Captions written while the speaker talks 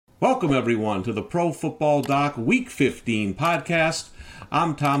Welcome, everyone, to the Pro Football Doc Week 15 podcast.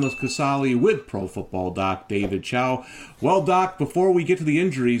 I'm Thomas Casali with Pro Football Doc David Chow. Well, Doc, before we get to the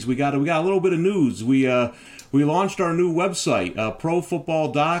injuries, we got a little bit of news. We launched our new website. Pro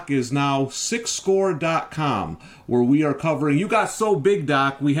Football Doc is now sixscore.com, where we are covering. You got so big,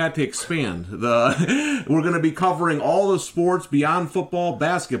 Doc, we had to expand. We're going to be covering all the sports beyond football,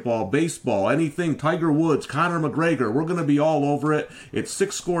 basketball, baseball, anything Tiger Woods, Conor McGregor. We're going to be all over it. It's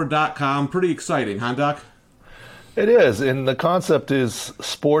sixscore.com. Pretty exciting, huh, Doc? It is, and the concept is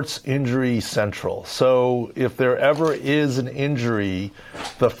sports injury central. So if there ever is an injury,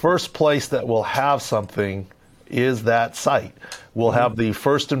 the first place that will have something is that site. We'll have the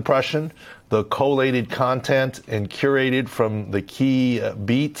first impression, the collated content and curated from the key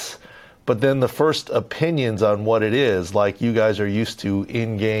beats, but then the first opinions on what it is, like you guys are used to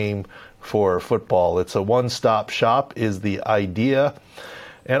in-game for football. It's a one-stop shop is the idea.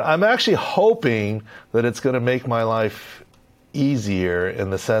 And I'm actually hoping that it's going to make my life easier in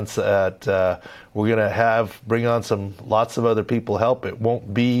the sense that we're going to bring on lots of other people help. It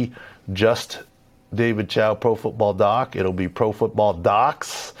won't be just David Chow, Pro Football Doc. It'll be Pro Football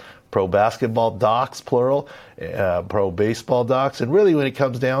Docs, Pro Basketball Docs, plural, Pro Baseball Docs. And really what it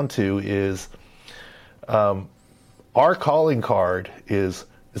comes down to is our calling card is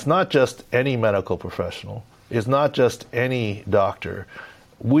it's not just any medical professional. It's not just any doctor.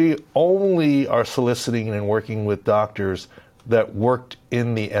 We only are soliciting and working with doctors that worked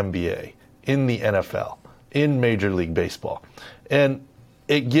in the NBA, in the NFL, in Major League Baseball. And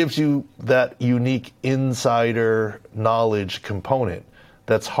it gives you that unique insider knowledge component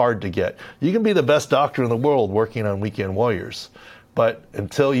that's hard to get. You can be the best doctor in the world working on Weekend Warriors, but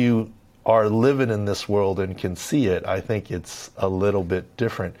until you are living in this world and can see it, I think it's a little bit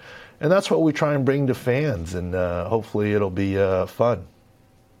different. And that's what we try and bring to fans, and hopefully it'll be fun.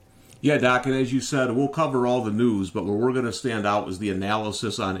 Yeah, Doc, and as you said, we'll cover all the news, but where we're going to stand out is the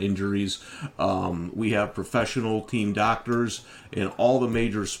analysis on injuries. We have professional team doctors in all the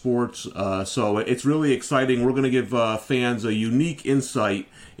major sports, so it's really exciting. We're going to give fans a unique insight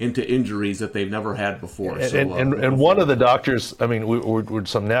into injuries that they've never had before. And one of the doctors, I mean, we're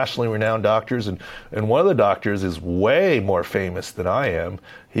some nationally renowned doctors, and one of the doctors is way more famous than I am.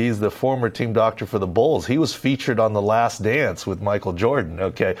 He's the former team doctor for the Bulls. He was featured on The Last Dance with Michael Jordan.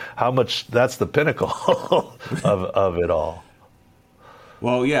 Okay, how much, that's the pinnacle of it all.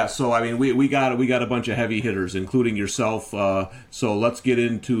 Well, yeah, so I mean, we got a bunch of heavy hitters, including yourself. So let's get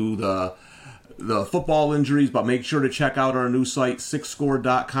into the football injuries, but make sure to check out our new site,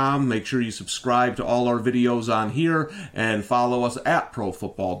 sixscore.com. Make sure you subscribe to all our videos on here and follow us at Pro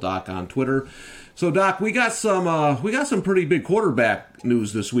Football Doc on Twitter. So, Doc, we got some pretty big quarterback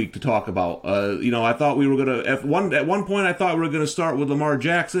news this week to talk about. I thought we were gonna at one point I thought we were gonna start with Lamar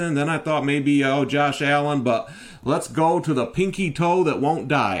Jackson. Then I thought maybe Josh Allen, but let's go to the pinky toe that won't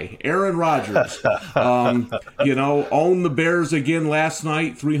die. Aaron Rodgers, owned the Bears again last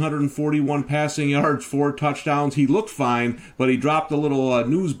night. 341 passing yards, 4 touchdowns. He looked fine, but he dropped a little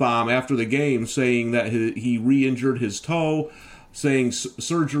news bomb after the game saying that he re-injured his toe, saying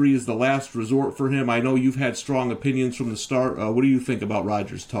surgery is the last resort for him. I know you've had strong opinions from the start. What do you think about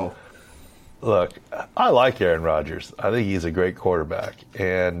Rodgers' toe? Look, I like Aaron Rodgers. I think he's a great quarterback.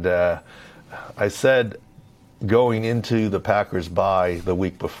 And I said going into the Packers bye the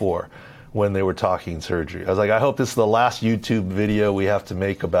week before when they were talking surgery, I was like, I hope this is the last YouTube video we have to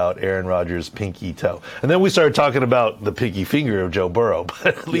make about Aaron Rodgers' pinky toe. And then we started talking about the pinky finger of Joe Burrow, but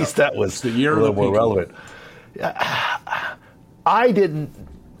at least that was the year a little more relevant. I didn't,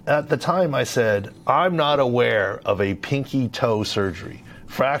 at the time I said, I'm not aware of a pinky toe surgery,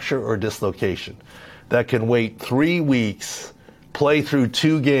 fracture or dislocation, that can wait 3 weeks, play through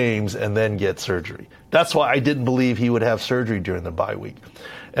 2 games, and then get surgery. That's why I didn't believe he would have surgery during the bye week.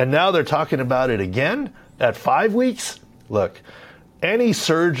 And now they're talking about it again at 5 weeks? Look, any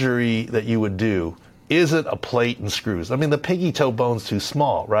surgery that you would do isn't a plate and screws. I mean, the pinky toe bone's too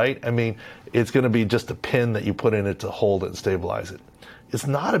small, right? I mean, it's going to be just a pin that you put in it to hold it and stabilize it. It's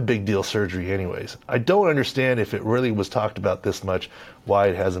not a big deal surgery anyways. I don't understand if it really was talked about this much, why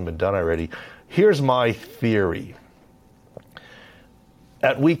it hasn't been done already. Here's my theory.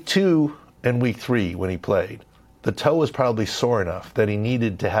 At week 2 and week 3 when he played, the toe was probably sore enough that he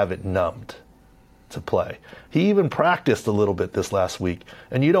needed to have it numbed to play. He even practiced a little bit this last week,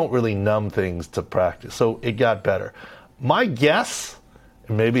 and you don't really numb things to practice, so it got better. My guess,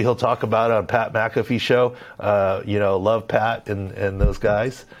 and maybe he'll talk about it on Pat McAfee show, love Pat and those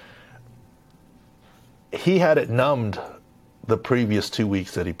guys, he had it numbed the previous 2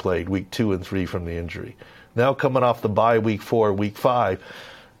 weeks that he played, week 2 and 3 from the injury. Now coming off the bye week 4, week 5,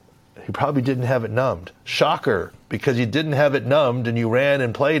 He probably didn't have it numbed. Shocker, because you didn't have it numbed and you ran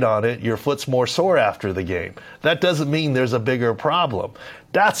and played on it, your foot's more sore after the game. That doesn't mean there's a bigger problem.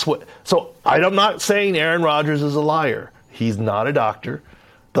 So I'm not saying Aaron Rodgers is a liar. He's not a doctor.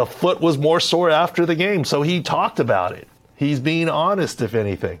 The foot was more sore after the game, so he talked about it. He's being honest, if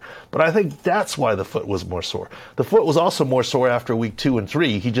anything. But I think that's why the foot was more sore. The foot was also more sore after week 2 and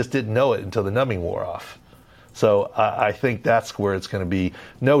 3. He just didn't know it until the numbing wore off. So I think that's where it's going to be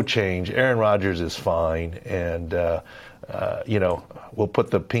no change. Aaron Rodgers is fine, and, we'll put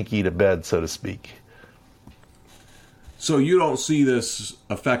the pinky to bed, so to speak. So you don't see this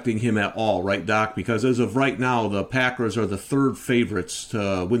affecting him at all, right, Doc? Because as of right now, the Packers are the third favorites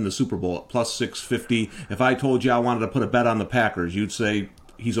to win the Super Bowl at plus 650. If I told you I wanted to put a bet on the Packers, you'd say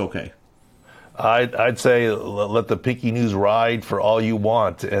he's okay. I'd say let the pinky news ride for all you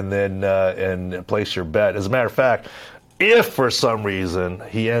want, and then and place your bet. As a matter of fact, if for some reason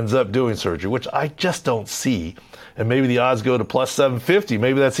he ends up doing surgery, which I just don't see, and maybe the odds go to plus 750,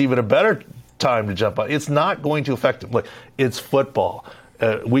 maybe that's even a better time to jump on. It's not going to affect him. Look, it's football.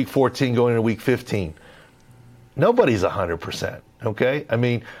 Week 14 going into week 15. Nobody's 100%. Okay, I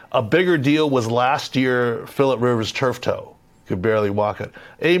mean, a bigger deal was last year. Phillip Rivers' turf toe. Could barely walk it.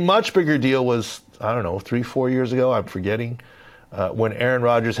 A much bigger deal was, 3-4 years ago, I'm forgetting, when Aaron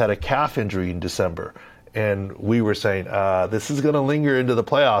Rodgers had a calf injury in December. And we were saying, this is going to linger into the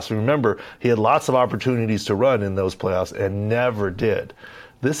playoffs. Remember, he had lots of opportunities to run in those playoffs and never did.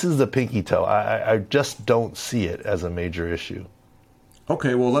 This is the pinky toe. I just don't see it as a major issue.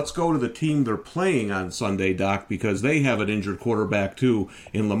 Okay, well, let's go to the team they're playing on Sunday, Doc, because they have an injured quarterback, too,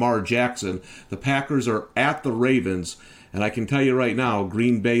 in Lamar Jackson. The Packers are at the Ravens. And I can tell you right now,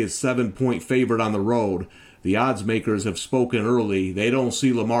 Green Bay is 7-point favorite on the road. The odds makers have spoken early. They don't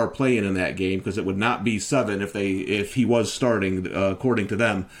see Lamar playing in that game because it would not be 7 if he was starting, according to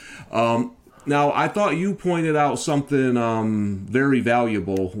them. Now, I thought you pointed out something very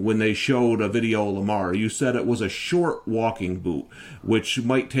valuable when they showed a video of Lamar. You said it was a short walking boot, which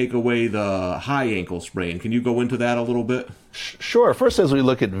might take away the high ankle sprain. Can you go into that a little bit? Sure. First, as we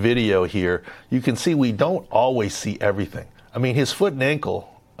look at video here, you can see we don't always see everything. I mean, his foot and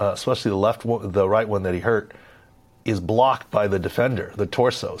ankle, especially the right one that he hurt, is blocked by the defender, the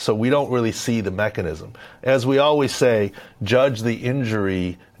torso. So we don't really see the mechanism. As we always say, judge the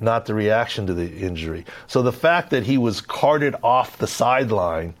injury, not the reaction to the injury. So the fact that he was carted off the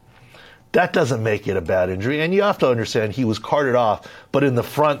sideline, that doesn't make it a bad injury. And you have to understand he was carted off, but in the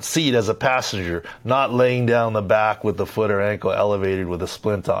front seat as a passenger, not laying down the back with the foot or ankle elevated with a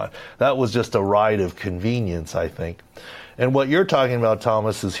splint on. That was just a ride of convenience, I think. And what you're talking about,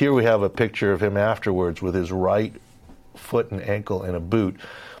 Thomas, is here we have a picture of him afterwards with his right foot and ankle in a boot.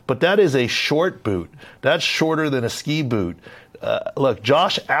 But that is a short boot. That's shorter than a ski boot. Look,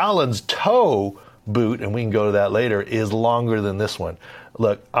 Josh Allen's toe boot, and we can go to that later, is longer than this one.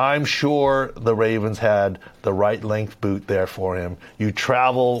 Look, I'm sure the Ravens had the right length boot there for him. You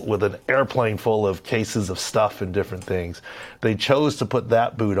travel with an airplane full of cases of stuff and different things. They chose to put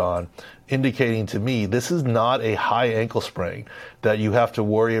that boot on, indicating to me this is not a high ankle sprain that you have to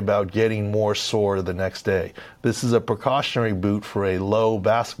worry about getting more sore the next day. This is a precautionary boot for a low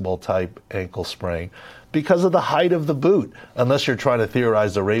basketball type ankle sprain because of the height of the boot, unless you're trying to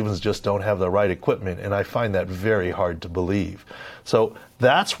theorize the Ravens just don't have the right equipment, and I find that very hard to believe. So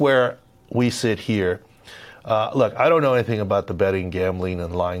that's where we sit here. Look, I don't know anything about the betting, gambling,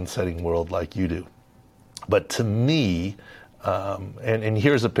 and line-setting world like you do. But to me, and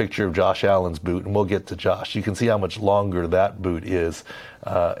here's a picture of Josh Allen's boot, and we'll get to Josh. You can see how much longer that boot is,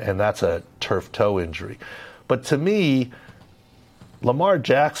 and that's a turf toe injury. But to me, Lamar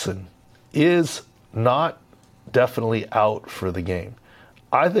Jackson is not definitely out for the game.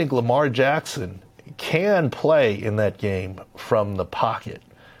 I think Lamar Jackson can play in that game from the pocket.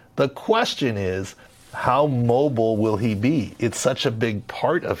 The question is, how mobile will he be? It's such a big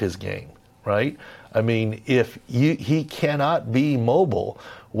part of his game, right? I mean, if he cannot be mobile,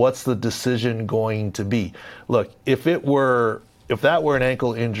 what's the decision going to be? Look, if that were an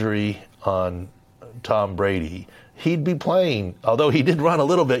ankle injury on Tom Brady, he'd be playing, although he did run a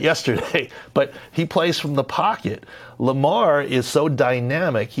little bit yesterday, but he plays from the pocket. Lamar is so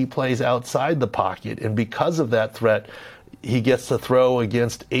dynamic, he plays outside the pocket, and because of that threat, he gets to throw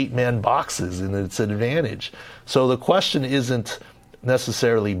against 8-man boxes, and it's an advantage. So the question isn't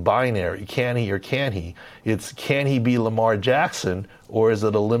necessarily binary, can he or can't he? It's can he be Lamar Jackson, or is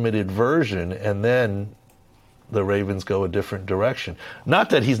it a limited version, and then the Ravens go a different direction.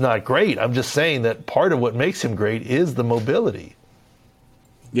 Not that he's not great. I'm just saying that part of what makes him great is the mobility.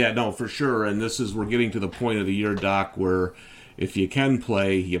 Yeah, no, for sure. And we're getting to the point of the year, Doc, where if you can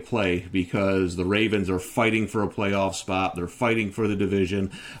play, you play, because the Ravens are fighting for a playoff spot. They're fighting for the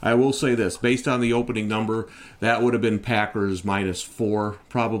division. I will say this, based on the opening number, that would have been Packers -4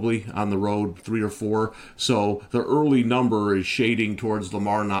 probably on the road, 3 or 4. So the early number is shading towards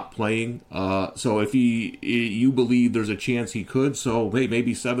Lamar not playing. So if you believe there's a chance he could, so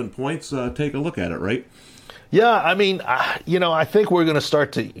maybe 7 points, take a look at it, right? Yeah, I mean, I think we're going to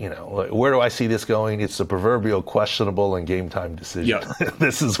start to, where do I see this going? It's the proverbial questionable and game time decision. Yep.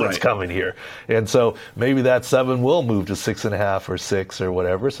 This is what's coming here. And so maybe that 7 will move to 6.5 or 6 or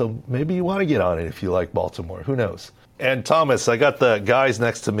whatever. So maybe you want to get on it if you like Baltimore. Who knows? And Thomas, I got the guys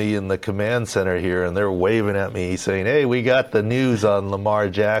next to me in the command center here, and they're waving at me saying, hey, we got the news on Lamar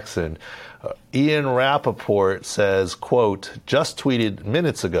Jackson. Ian Rappaport says, quote, just tweeted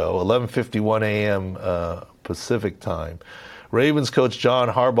minutes ago, 11:51 a.m. Pacific time. Ravens coach John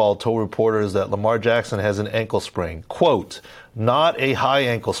Harbaugh told reporters that Lamar Jackson has an ankle sprain. Quote, not a high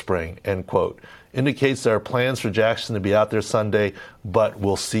ankle sprain, end quote. Indicates there are plans for Jackson to be out there Sunday, but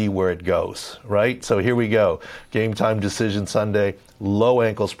we'll see where it goes, right? So here we go. Game time decision Sunday, low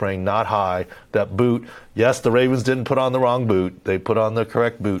ankle sprain, not high. That boot, yes, the Ravens didn't put on the wrong boot. They put on the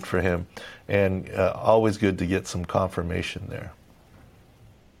correct boot for him. And always good to get some confirmation there.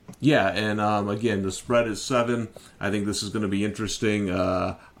 Yeah, and again, the spread is 7. I think this is going to be interesting.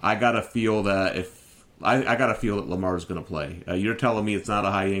 I got to feel that I got to feel that Lamar is going to play. You're telling me it's not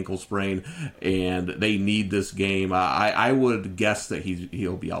a high ankle sprain, and they need this game. I would guess that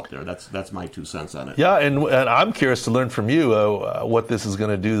he'll be out there. That's my 2 cents on it. Yeah, and I'm curious to learn from you what this is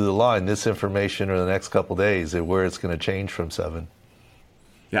going to do to the line, this information, or the next couple days, and where it's going to change from 7.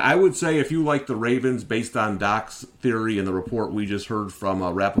 Yeah, I would say if you like the Ravens, based on Doc's theory and the report we just heard from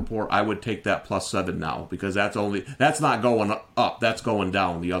Rappaport, I would take that +7 now, because that's not going up, that's going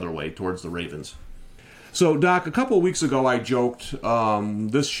down the other way towards the Ravens. So, Doc, a couple of weeks ago I joked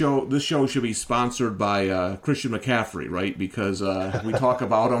this show should be sponsored by Christian McCaffrey, right? Because we talk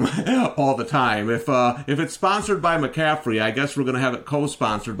about him all the time. If it's sponsored by McCaffrey, I guess we're going to have it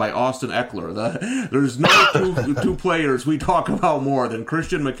co-sponsored by Austin Eckler. There's no two players we talk about more than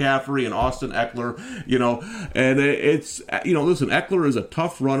Christian McCaffrey and Austin Eckler. And it's listen, Eckler is a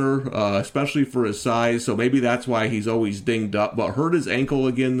tough runner, especially for his size. So maybe that's why he's always dinged up. But hurt his ankle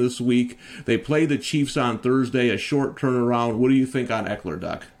again this week. They play the Chiefs on Thursday, a short turnaround. What do you think on Eckler,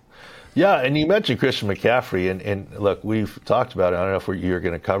 Doc? Yeah, and you mentioned Christian McCaffrey, and look, we've talked about it. I don't know if you're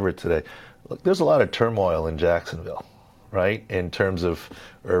going to cover it today. Look, there's a lot of turmoil in Jacksonville, right, in terms of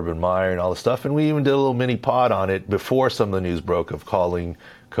Urban Meyer and all the stuff, and we even did a little mini pod on it before some of the news broke of calling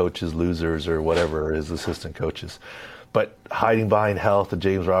coaches losers or whatever, his assistant coaches. But hiding behind health, the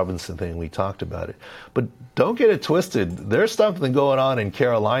James Robinson thing, we talked about it. But don't get it twisted. There's something going on in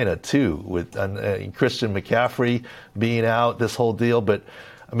Carolina, too, with Christian McCaffrey being out, this whole deal. But,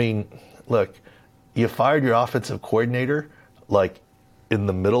 I mean, look, you fired your offensive coordinator, like, in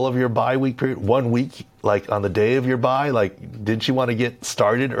the middle of your bye week period, 1 week, like, on the day of your bye. Like, didn't you want to get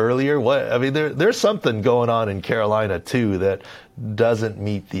started earlier? What? I mean, there's something going on in Carolina, too, that doesn't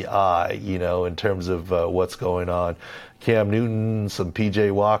meet the eye, in terms of what's going on. Cam Newton, some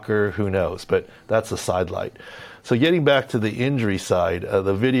P.J. Walker, who knows? But that's a sidelight. So getting back to the injury side,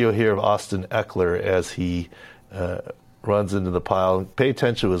 the video here of Austin Eckler as he runs into the pile. Pay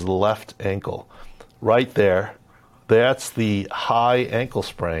attention to his left ankle. Right there, that's the high ankle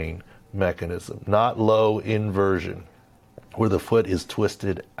sprain mechanism, not low inversion, where the foot is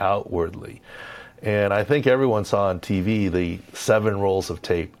twisted outwardly. And I think everyone saw on TV the 7 rolls of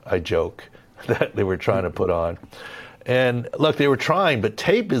tape, I joke, that they were trying to put on. And look, they were trying, but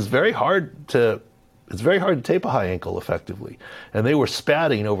tape is very hard to tape a high ankle effectively. And they were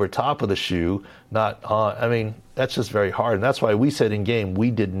spatting over top of the shoe, not on. I mean, that's just very hard. And that's why we said in game, we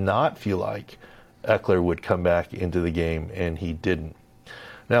did not feel like Eckler would come back into the game, and he didn't.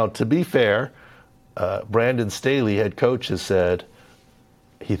 Now, to be fair, Brandon Staley, head coach, has said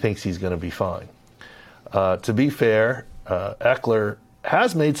he thinks he's going to be fine. To be fair, Eckler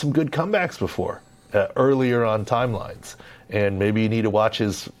has made some good comebacks before, earlier on timelines. And maybe you need to watch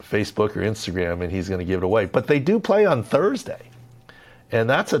his Facebook or Instagram, and he's going to give it away. But they do play on Thursday. And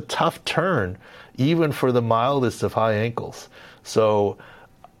that's a tough turn, even for the mildest of high ankles. So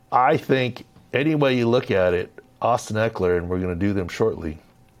I think any way you look at it, Austin Eckler, and we're going to do them shortly,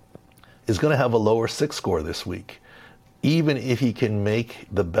 is going to have a lower 6 score this week. Even if he can make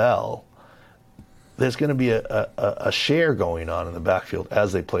the bell, there's going to be a share going on in the backfield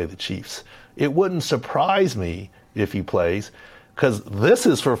as they play the Chiefs. It wouldn't surprise me if he plays, because this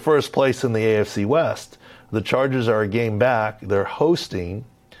is for first place in the AFC West. The Chargers are a game back. They're hosting,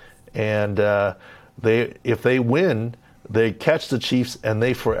 and if they win, they catch the Chiefs, and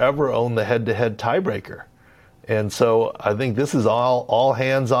they forever own the head-to-head tiebreaker. And so I think this is all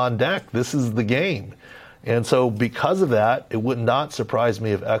hands on deck. This is the game. And so because of that, it would not surprise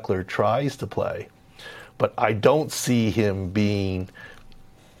me if Eckler tries to play. But I don't see him being,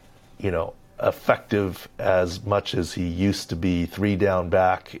 effective as much as he used to be, 3 down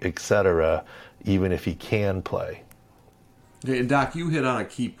back, etc., even if he can play. And Doc, you hit on a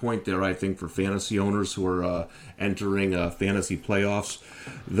key point there, I think, for fantasy owners who are entering fantasy playoffs.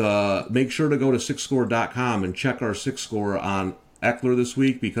 Make sure to go to SixScore.com and check our Six Score on Eckler this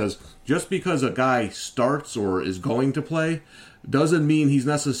week, because just because a guy starts or is going to play doesn't mean he's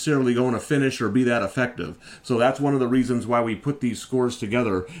necessarily going to finish or be that effective. So that's one of the reasons why we put these scores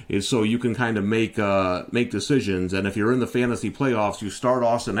together, is so you can kind of make decisions. And if you're in the fantasy playoffs, you start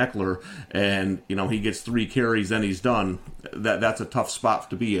Austin Eckler and he gets 3 carries, then he's done. That's a tough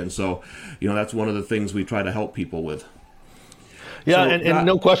spot to be in. So that's one of the things we try to help people with. Yeah, so, and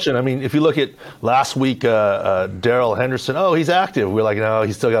no question. I mean, if you look at last week, Darrell Henderson, he's active. We're like, no,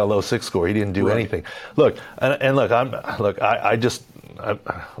 he's still got a low 6 score. He didn't do anything. Look, I just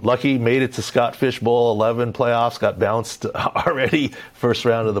lucky made it to Scott Fish Bowl 11 playoffs. Got bounced already first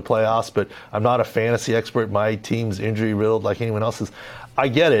round of the playoffs. But I'm not a fantasy expert. My team's injury riddled like anyone else's. I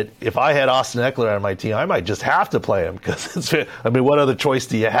get it. If I had Austin Eckler on my team, I might just have to play him because what other choice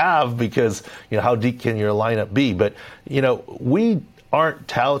do you have? Because how deep can your lineup be? But we aren't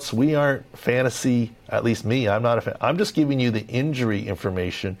touts. We aren't fantasy. At least me. I'm not a fan. I'm just giving you the injury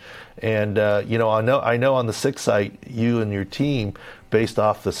information. And I know on the 6 site, you and your team, based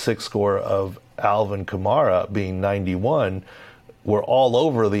off the 6 score of Alvin Kamara being 91. We're all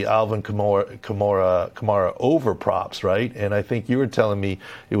over the Alvin Kamara over props, right? And I think you were telling me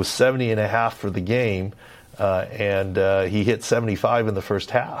it was 70.5 for the game, and he hit 75 in the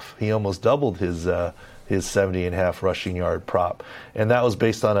first half. He almost doubled his 70.5 rushing yard prop. And that was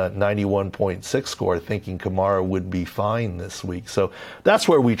based on a 91.6 score, thinking Kamara would be fine this week. So that's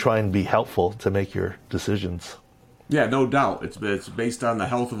where we try and be helpful to make your decisions. Yeah, no doubt. It's based on the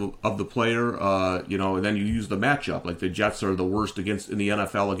health of the player, and then you use the matchup. Like the Jets are the worst in the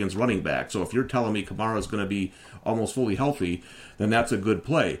NFL against running back. So if you're telling me Kamara is going to be almost fully healthy, then that's a good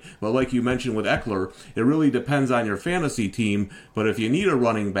play. But like you mentioned with Eckler, it really depends on your fantasy team. But if you need a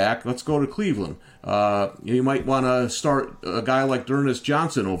running back, let's go to Cleveland. You might want to start a guy like D'Ernest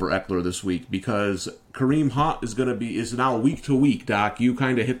Johnson over Eckler this week, because Kareem Hunt is now week to week. Doc, you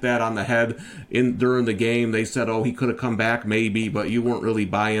kind of hit that on the head during the game. They said, he could have come back maybe, but you weren't really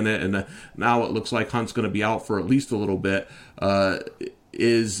buying it. And now it looks like Hunt's going to be out for at least a little bit.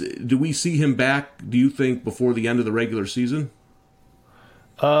 Do we see him back, do you think, before the end of the regular season?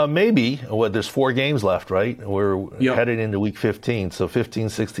 Maybe. There's 4 games left, right? We're headed into week 15. So 15,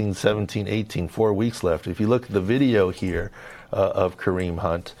 16, 17, 18, 4 weeks left. If you look at the video here of Kareem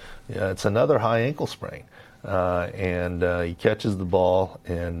Hunt, it's another high ankle sprain. And he catches the ball,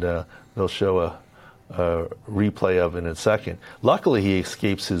 and they'll show a replay of it in a second. Luckily, he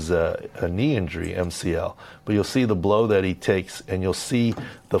escapes his a knee injury, MCL. But you'll see the blow that he takes, and you'll see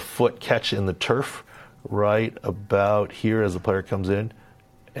the foot catch in the turf right about here as the player comes in.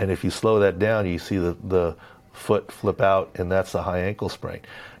 And if you slow that down, you see the foot flip out, and that's a high ankle sprain.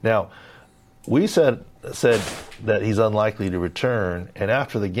 Now, we said that he's unlikely to return, and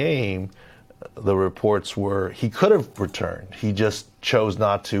after the game, the reports were he could have returned. He just chose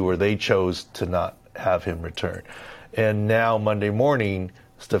not to, or they chose to not have him return. And now Monday morning,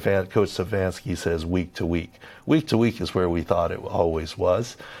 Coach Stefanski says week to week. Week to week is where we thought it always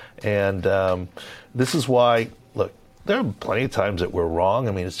was. And this is why, look, there are plenty of times that we're wrong.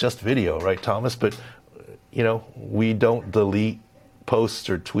 I mean, it's just video, right, Thomas? But, we don't delete posts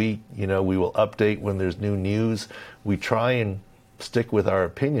or tweet. We will update when there's new news. We try and stick with our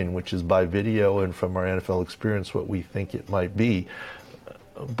opinion, which is by video and from our NFL experience what we think it might be.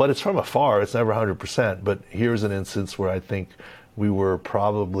 But it's from afar. It's never 100%. But here's an instance where I think we were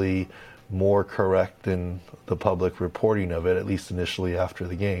probably more correct than the public reporting of it, at least initially after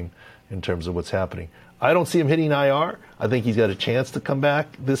the game, in terms of what's happening. I don't see him hitting IR. I think he's got a chance to come back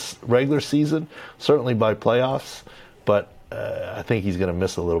this regular season, certainly by playoffs, but I think he's going to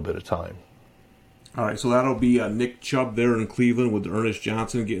miss a little bit of time. All right, so that'll be Nick Chubb there in Cleveland with D'Ernest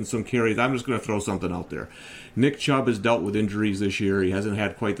Johnson getting some carries. I'm just going to throw something out there. Nick Chubb has dealt with injuries this year. He hasn't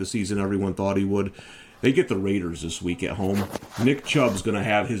had quite the season everyone thought he would. They get the Raiders this week at home. Nick Chubb's going to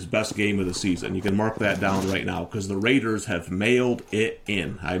have his best game of the season. You can mark that down right now because the Raiders have mailed it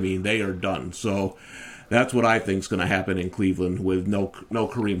in. I mean, they are done. So That's what I think is going to happen in Cleveland with no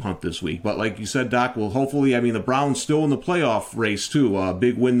Kareem Hunt this week. But like you said, Doc, well, hopefully, the Browns still in the playoff race, too.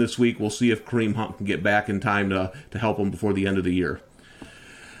 Big win this week. We'll see if Kareem Hunt can get back in time to help them before the end of the year.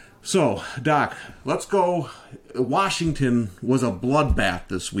 So, Doc, let's go. Washington was a bloodbath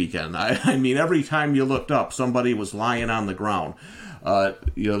this weekend. I mean, every time you looked up, somebody was lying on the ground. We're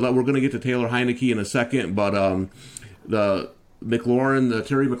going to get to Taylor Heineke in a second, but Terry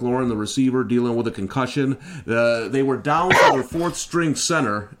McLaurin, the receiver, dealing with a concussion. They were down to their fourth-string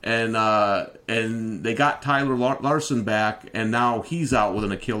center, and they got Tyler Larson back, and now he's out with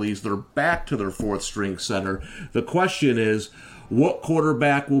an Achilles. They're back to their fourth-string center. The question is, what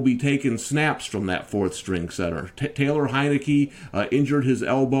quarterback will be taking snaps from that fourth-string center? Taylor Heineke injured his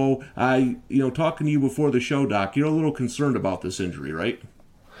elbow. Talking to you before the show, Doc, you're a little concerned about this injury, right?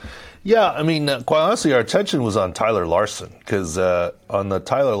 Yeah, quite honestly, our attention was on Tyler Larson because on the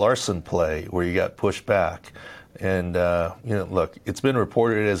Tyler Larson play where you got pushed back, and look, it's been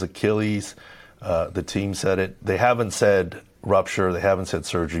reported as Achilles. The team said it. They haven't said rupture. They haven't said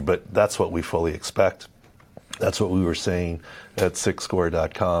surgery, but that's what we fully expect. That's what we were saying at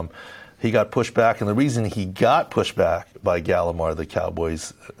SixScore.com. He got pushed back, and the reason he got pushed back by Gallimore, the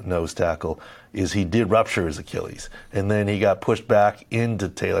Cowboys' nose tackle, is he did rupture his Achilles. And then he got pushed back into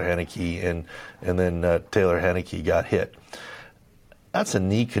Taylor Heineke, and then Taylor Heineke got hit. That's a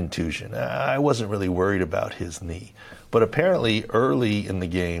knee contusion. I wasn't really worried about his knee. But apparently early in the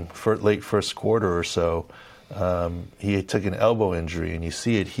game, late first quarter or so, he took an elbow injury, and you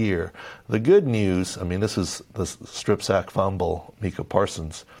see it here. The good news, this is the strip sack fumble, Micah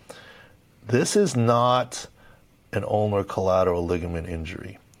Parsons. This is not an ulnar collateral ligament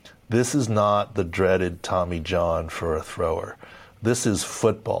injury. This is not the dreaded Tommy John for a thrower. This is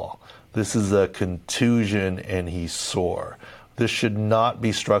football. This is a contusion, and he's sore. This should not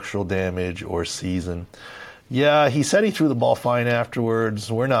be structural damage or season. Yeah, he said he threw the ball fine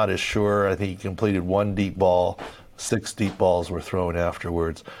afterwards. We're not as sure. I think he completed one deep ball. 6 deep balls were thrown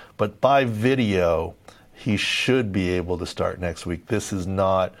afterwards. But by video, he should be able to start next week. This is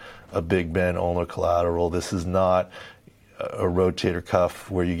not a Big Ben ulnar collateral. This is not a rotator cuff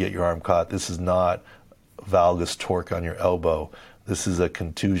where you get your arm caught. This is not valgus torque on your elbow. This is a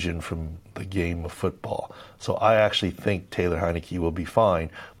contusion from the game of football. So I actually think Taylor Heineke will be fine,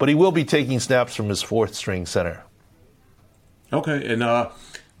 but he will be taking snaps from his fourth-string center. Okay, and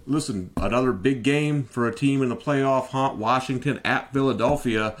listen, another big game for a team in the playoff hunt. Washington at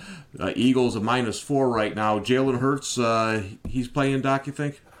Philadelphia. Eagles a -4 right now. Jalen Hurts, he's playing, Doc, you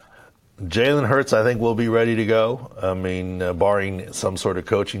think? Jalen Hurts, I think, will be ready to go. Barring some sort of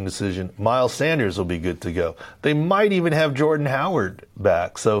coaching decision. Miles Sanders will be good to go. They might even have Jordan Howard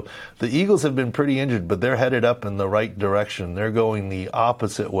back. So the Eagles have been pretty injured, but they're headed up in the right direction. They're going the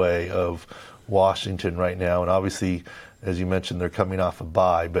opposite way of Washington right now. And obviously, as you mentioned, they're coming off a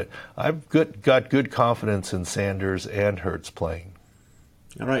bye. But I've got good confidence in Sanders and Hurts playing.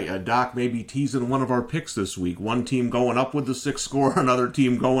 All right, Doc, maybe teasing one of our picks this week. One team going up with the 6 score, another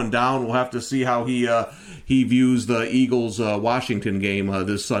team going down. We'll have to see how he views the Eagles-Washington game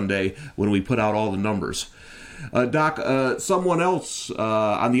this Sunday when we put out all the numbers. Doc, someone else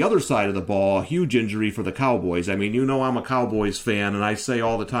on the other side of the ball, a huge injury for the Cowboys. I'm a Cowboys fan, and I say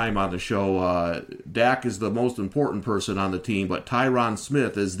all the time on the show, Dak is the most important person on the team, but Tyron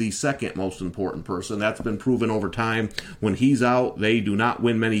Smith is the second most important person. That's been proven over time. When he's out, they do not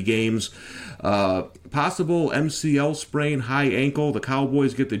win many games. Possible MCL sprain, high ankle. The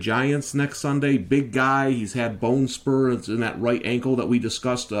Cowboys get the Giants next Sunday. Big guy. He's had bone spurs in that right ankle that we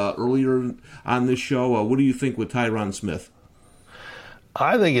discussed earlier on this show. What do you think with Tyron Smith?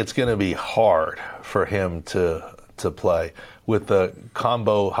 I think it's going to be hard for him to play with the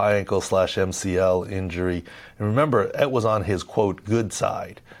combo high ankle / MCL injury. And remember, it was on his, quote, good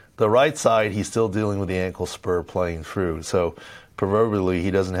side. The right side, he's still dealing with the ankle spur playing through. So proverbially,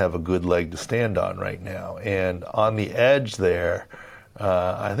 he doesn't have a good leg to stand on right now. And on the edge there,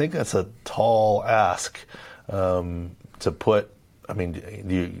 I think that's a tall ask to put.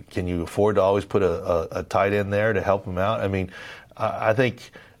 Can you afford to always put a tight end there to help him out? I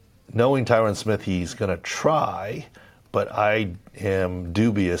think knowing Tyron Smith, he's going to try, but I am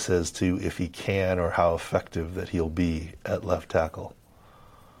dubious as to if he can or how effective that he'll be at left tackle.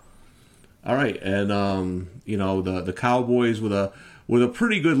 All right, and the Cowboys with a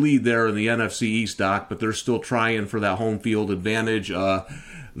pretty good lead there in the NFC East, Doc, but they're still trying for that home field advantage.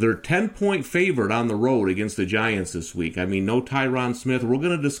 They're 10-point favorite on the road against the Giants this week. No Tyron Smith. We're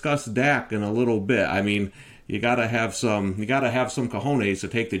going to discuss Dak in a little bit. You gotta have some cojones to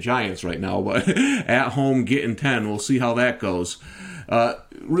take the Giants right now, but at home getting 10, we'll see how that goes.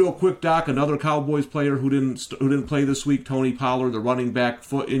 Real quick, Doc, another Cowboys player who didn't play this week, Tony Pollard, the running back,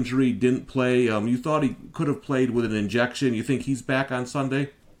 foot injury, didn't play. You thought he could have played with an injection. You think he's back on Sunday?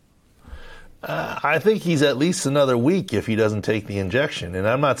 I think he's at least another week if he doesn't take the injection. And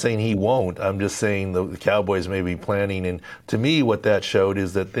I'm not saying he won't. I'm just saying the Cowboys may be planning. And to me, what that showed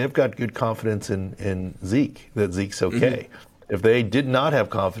is that they've got good confidence in Zeke, that Zeke's okay. Mm-hmm. If they did not have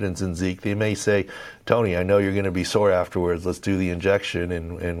confidence in Zeke, they may say, Tony, I know you're going to be sore afterwards. Let's do the injection,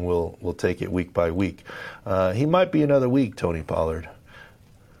 and we'll take it week by week. He might be another week, Tony Pollard.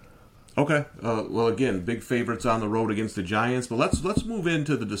 Okay. Well, again, big favorites on the road against the Giants. But let's move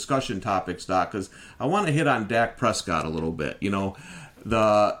into the discussion topics, Doc, because I want to hit on Dak Prescott a little bit. You know,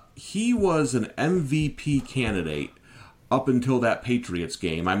 he was an MVP candidate up until that Patriots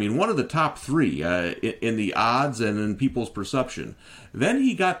game. I mean, one of the top three in the odds and in people's perception. Then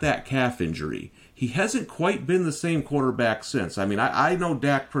he got that calf injury. He hasn't quite been the same quarterback since. I mean, I know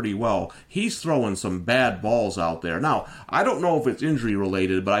Dak pretty well. He's throwing some bad balls out there. Now, I don't know if it's injury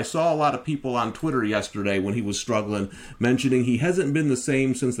related, but I saw a lot of people on Twitter yesterday when he was struggling mentioning he hasn't been the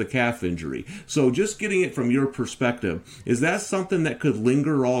same since the calf injury. So just getting it from your perspective, is that something that could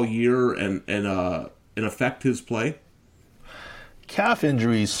linger all year and affect his play? Calf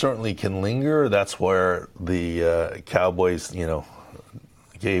injuries certainly can linger. That's where the Cowboys,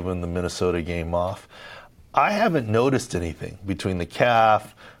 gave him the Minnesota game off. I haven't noticed anything between the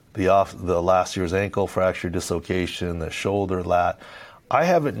calf, the last year's ankle fracture dislocation, the shoulder lat. I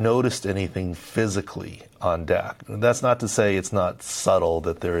haven't noticed anything physically on Dak. That's not to say it's not subtle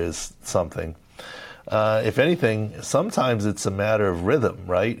that there is something. If anything, sometimes it's a matter of rhythm,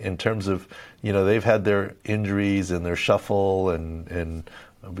 right? In terms of, they've had their injuries and their shuffle and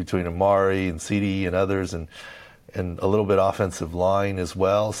between Amari and CeeDee and others and a little bit offensive line as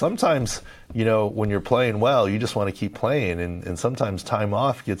well. Sometimes, when you're playing well, you just want to keep playing, and sometimes time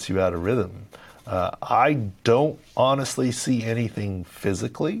off gets you out of rhythm. I don't honestly see anything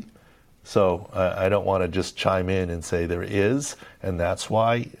physically, so I don't want to just chime in and say there is, and that's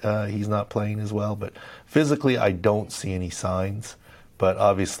why he's not playing as well. But physically, I don't see any signs. But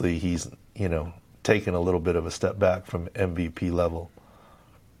obviously, he's, taken a little bit of a step back from MVP level.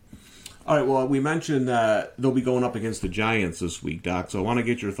 All right, well, we mentioned that they'll be going up against the Giants this week, Doc, so I want to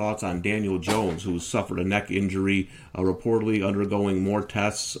get your thoughts on Daniel Jones, who suffered a neck injury, reportedly undergoing more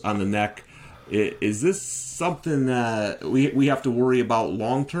tests on the neck. Is this something that we have to worry about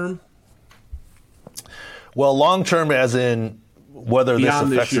long-term? Well, long-term as in whether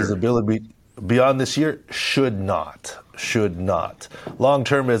beyond this affects his ability beyond this year, should not.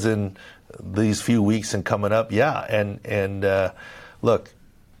 Long-term as in these few weeks and coming up, yeah. And look,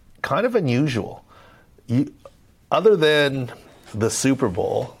 kind of unusual. Other than the Super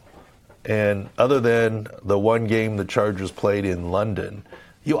Bowl and other than the one game the Chargers played in London,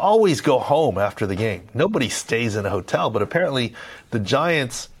 you always go home after the game. Nobody stays in a hotel, but apparently the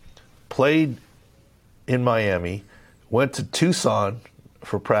Giants played in Miami, went to Tucson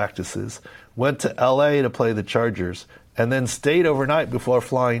for practices, went to LA to play the Chargers, and then stayed overnight before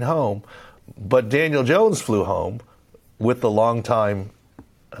flying home. But Daniel Jones flew home with the longtime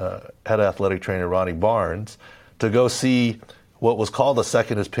head athletic trainer Ronnie Barnes to go see what was called a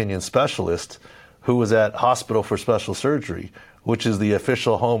second opinion specialist who was at Hospital for Special Surgery, which is the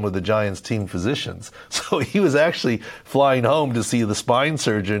official home of the Giants team physicians. So he was actually flying home to see the spine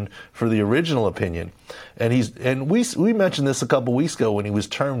surgeon for the original opinion. And we mentioned this a couple weeks ago when he was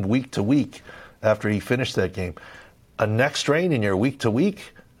termed week to week after he finished that game. A neck strain in your week to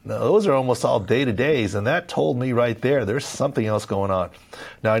week? Now, those are almost all day-to-days, and that told me right there's something else going on.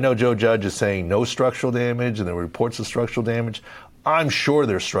 Now, I know Joe Judge is saying no structural damage, and there were reports of structural damage. I'm sure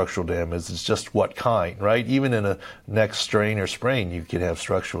there's structural damage. It's just what kind, right? Even in a neck strain or sprain, you can have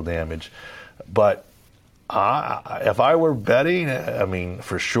structural damage. But if I were betting, I mean,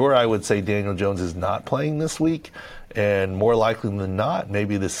 for sure I would say Daniel Jones is not playing this week, and more likely than not,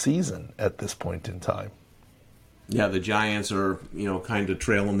 maybe this season at this point in time. Yeah, the Giants are, kind of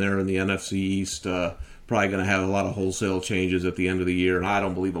trailing there in the NFC East. Probably going to have a lot of wholesale changes at the end of the year, and I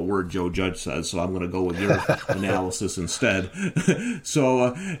don't believe a word Joe Judge says, so I'm going to go with your analysis instead.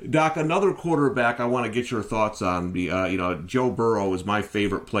 So, Doc, another quarterback I want to get your thoughts on. Joe Burrow is my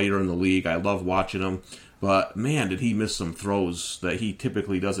favorite player in the league. I love watching him. But, man, did he miss some throws that he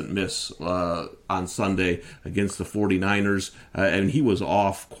typically doesn't miss on Sunday against the 49ers. And he was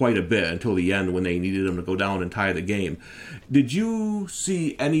off quite a bit until the end when they needed him to go down and tie the game. Did you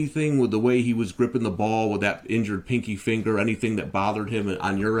see anything with the way he was gripping the ball with that injured pinky finger, anything that bothered him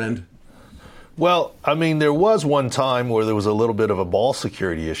on your end? Well, I mean, there was one time where there was a little bit of a ball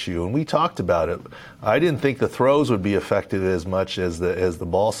security issue, and we talked about it. I didn't think the throws would be affected as much as the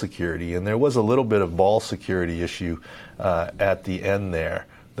ball security, and there was a little bit of ball security issue at the end there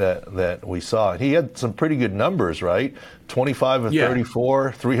that we saw. He had some pretty good numbers, right? 25 of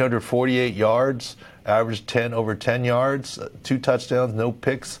 34, 348 yards, averaged over 10 yards, 2 touchdowns, no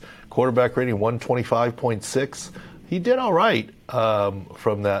picks, quarterback rating 125.6. He did all right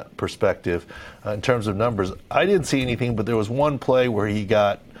from that perspective in terms of numbers. I didn't see anything, but there was one play where he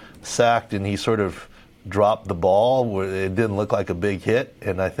got sacked and he sort of dropped the ball where it didn't look like a big hit,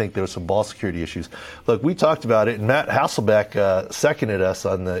 and I think there were some ball security issues. Look, we talked about it, and Matt Hasselbeck seconded us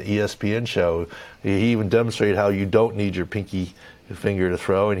on the ESPN show. He even demonstrated how you don't need your pinky finger to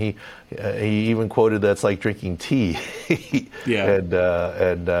throw, and he even quoted that's like drinking tea and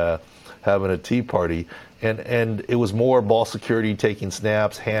having a tea party. And it was more ball security, taking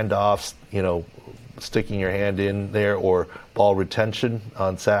snaps, handoffs, sticking your hand in there, or ball retention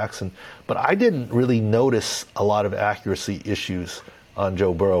on sacks. But I didn't really notice a lot of accuracy issues on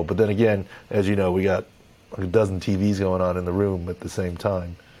Joe Burrow. But then again, as you know, we got a dozen TVs going on in the room at the same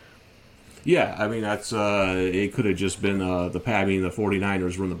time. Yeah, I mean, that's it could have just been the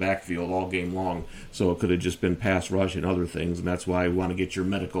 49ers were in the backfield all game long, so it could have just been pass rush and other things, and that's why I want to get your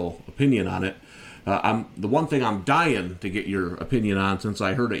medical opinion on it. The one thing I'm dying to get your opinion on, since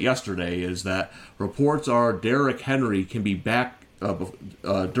I heard it yesterday, is that reports are Derrick Henry can be back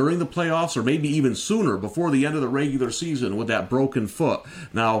during the playoffs, or maybe even sooner, before the end of the regular season, with that broken foot.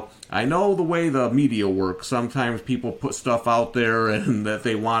 Now, I know the way the media works. Sometimes people put stuff out there and that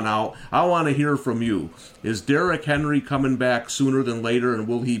they want out. I want to hear from you. Is Derrick Henry coming back sooner than later, and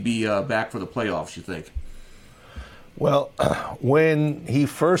will he be back for the playoffs, you think? Well, when he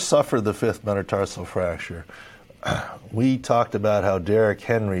first suffered the 5th metatarsal fracture, we talked about how Derrick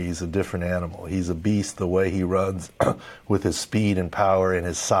Henry is a different animal. He's a beast the way he runs with his speed and power and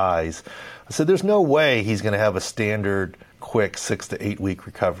his size. I said there's no way he's going to have a standard, quick 6 to 8 week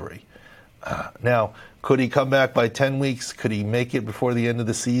recovery. Now, could he come back by 10 weeks? Could he make it before the end of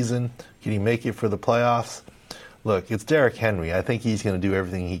the season? Can he make it for the playoffs? Look, it's Derrick Henry. I think he's going to do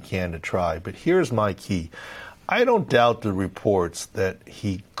everything he can to try. But here's my key. I don't doubt the reports that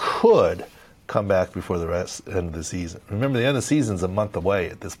he could come back before the end of the season. Remember, the end of the season's a month away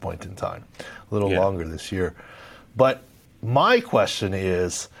at this point in time, a little longer this year. But my question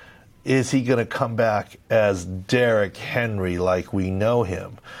is he going to come back as Derrick Henry like we know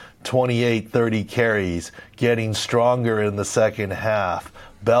him? 28, 30 carries, getting stronger in the second half,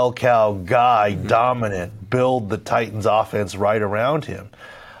 bell cow guy, dominant, build the Titans offense right around him.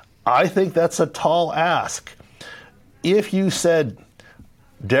 I think that's a tall ask. If you said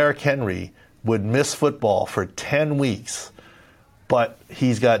Derrick Henry would miss football for 10 weeks, but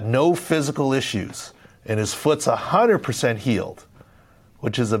he's got no physical issues and his foot's 100% healed,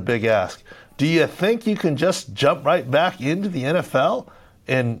 which is a big ask, do you think you can just jump right back into the NFL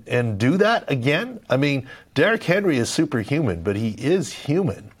and do that again? I mean, Derrick Henry is superhuman, but he is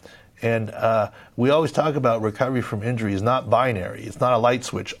human. And we always talk about recovery from injury is not binary. It's not a light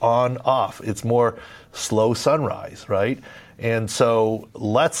switch on, off. It's more slow sunrise, right? And so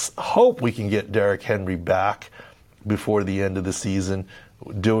let's hope we can get Derrick Henry back before the end of the season,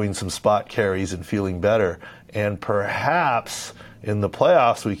 doing some spot carries and feeling better. And perhaps in the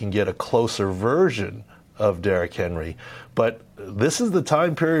playoffs we can get a closer version of Derrick Henry. But this is the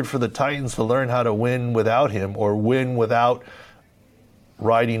time period for the Titans to learn how to win without him, or win without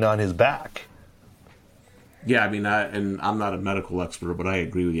riding on his back. Yeah, I mean, and I'm not a medical expert, but I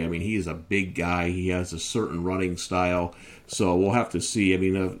agree with you. I mean, he is a big guy. He has a certain running style, so we'll have to see. I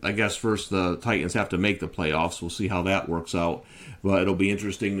mean, I guess first the Titans have to make the playoffs. We'll see how that works out. But it'll be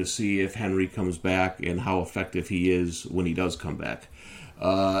interesting to see if Henry comes back and how effective he is when he does come back.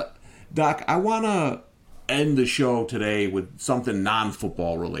 Doc, I want to end the show today with something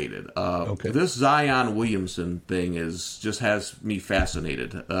non-football related. Okay. This Zion Williamson thing just has me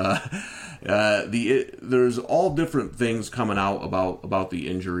fascinated. There's all different things coming out about the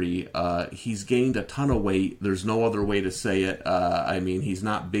injury. He's gained a ton of weight. There's no other way to say it. I mean, he's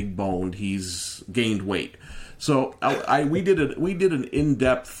not big boned. He's gained weight. So we did an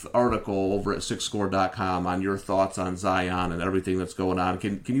in-depth article over at SixScore.com on your thoughts on Zion and everything that's going on.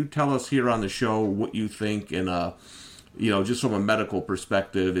 Can you tell us here on the show what you think, and just from a medical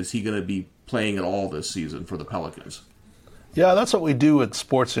perspective, is he going to be playing at all this season for the Pelicans? Yeah, that's what we do at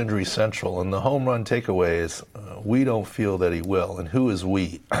Sports Injury Central, and the home run takeaway is we don't feel that he will. And who is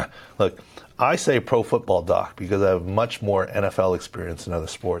we? Look, I say pro football doc because I have much more NFL experience than other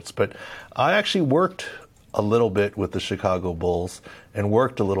sports, but I actually worked a little bit with the Chicago Bulls and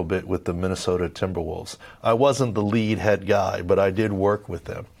worked a little bit with the Minnesota Timberwolves. I wasn't the lead head guy, but I did work with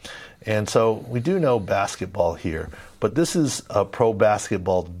them. And so we do know basketball here, but this is a Pro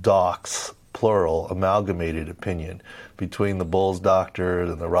Basketball Docs, plural, amalgamated opinion between the Bulls doctor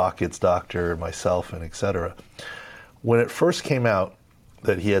and the Rockets doctor, myself, and et cetera. When it first came out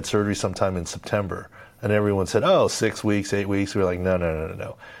that he had surgery sometime in September, and everyone said, oh, 6 weeks, 8 weeks, we were like,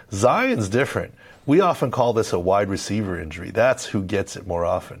 no. Zion's different. We often call this a wide receiver injury. That's who gets it more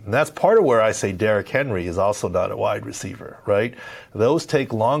often. And that's part of where I say Derrick Henry is also not a wide receiver, right? Those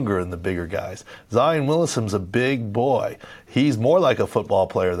take longer in the bigger guys. Zion Williamson's a big boy. He's more like a football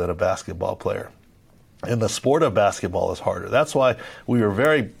player than a basketball player. And the sport of basketball is harder. That's why we were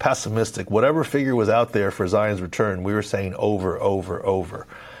very pessimistic. Whatever figure was out there for Zion's return, we were saying over.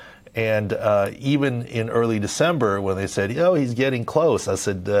 And even in early December, when they said, he's getting close, I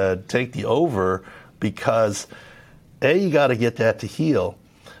said, take the over because, A, you got to get that to heal.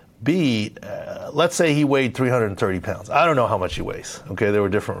 B, let's say he weighed 330 pounds. I don't know how much he weighs. Okay, there were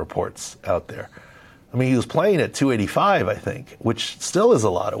different reports out there. I mean, he was playing at 285, I think, which still is a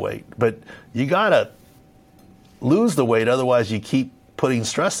lot of weight. But you got to lose the weight, otherwise you keep putting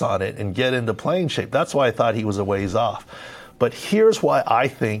stress on it and get into playing shape. That's why I thought he was a ways off. But here's why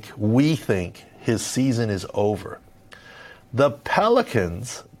we think his season is over. The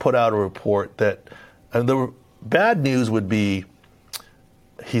Pelicans put out a report that, and the bad news would be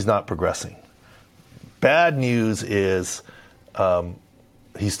he's not progressing. Bad news is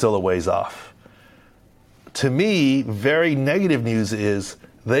he's still a ways off. To me, very negative news is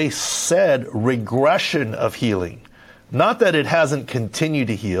they said regression of healing. Not that it hasn't continued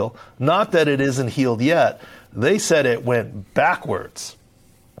to heal, not that it isn't healed yet. They said it went backwards.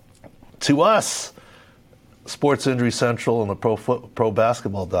 To us, Sports Injury Central and the Pro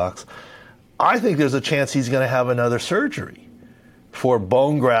Basketball Docs, I think there's a chance he's going to have another surgery for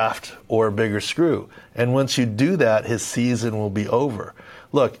bone graft or a bigger screw. And once you do that, his season will be over.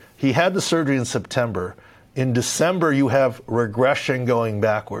 Look, he had the surgery in September. In December, you have regression going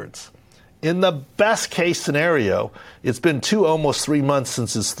backwards. In the best case scenario, it's been almost 3 months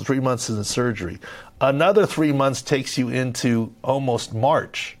since his 3 months in the surgery. Another 3 months takes you into almost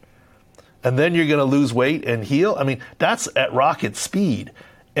March. And then you're going to lose weight and heal? I mean, that's at rocket speed.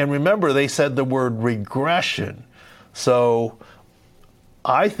 And remember, they said the word regression. So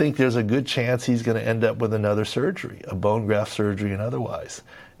I think there's a good chance he's going to end up with another surgery, a bone graft surgery and otherwise.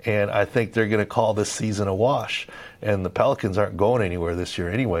 And I think they're going to call this season a wash. And the Pelicans aren't going anywhere this year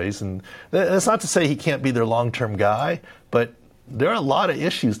anyways. And that's not to say he can't be their long-term guy, but there are a lot of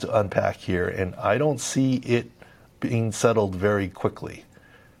issues to unpack here, and I don't see it being settled very quickly.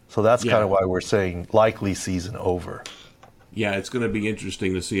 So that's kind of why we're saying likely season over. Yeah, it's going to be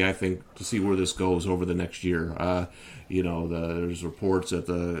interesting to see, I think, to see where this goes over the next year. There's reports that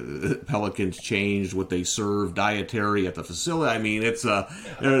the Pelicans changed what they serve dietary at the facility. I mean, it's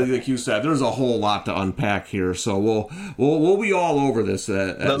like you said, there's a whole lot to unpack here. So we'll be all over this.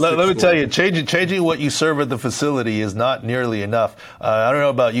 Let me tell you, changing what you serve at the facility is not nearly enough. I don't know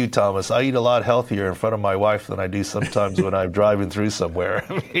about you, Thomas. I eat a lot healthier in front of my wife than I do sometimes when I'm driving through somewhere.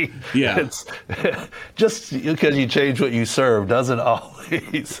 I mean, it's just because you change what you serve doesn't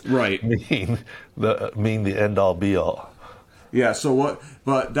always mean the end all be all. Yeah,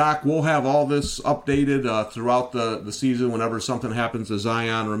 but Doc, we'll have all this updated throughout the season whenever something happens to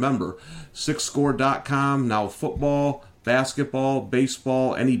Zion. Remember, SixScore.com, now football, basketball,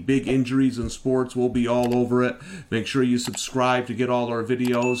 baseball, any big injuries in sports, we'll be all over it. Make sure you subscribe to get all our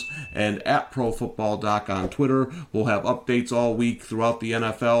videos, and at ProFootballDoc on Twitter. We'll have updates all week throughout the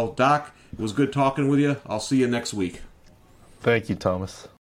NFL. Doc, it was good talking with you. I'll see you next week. Thank you, Thomas.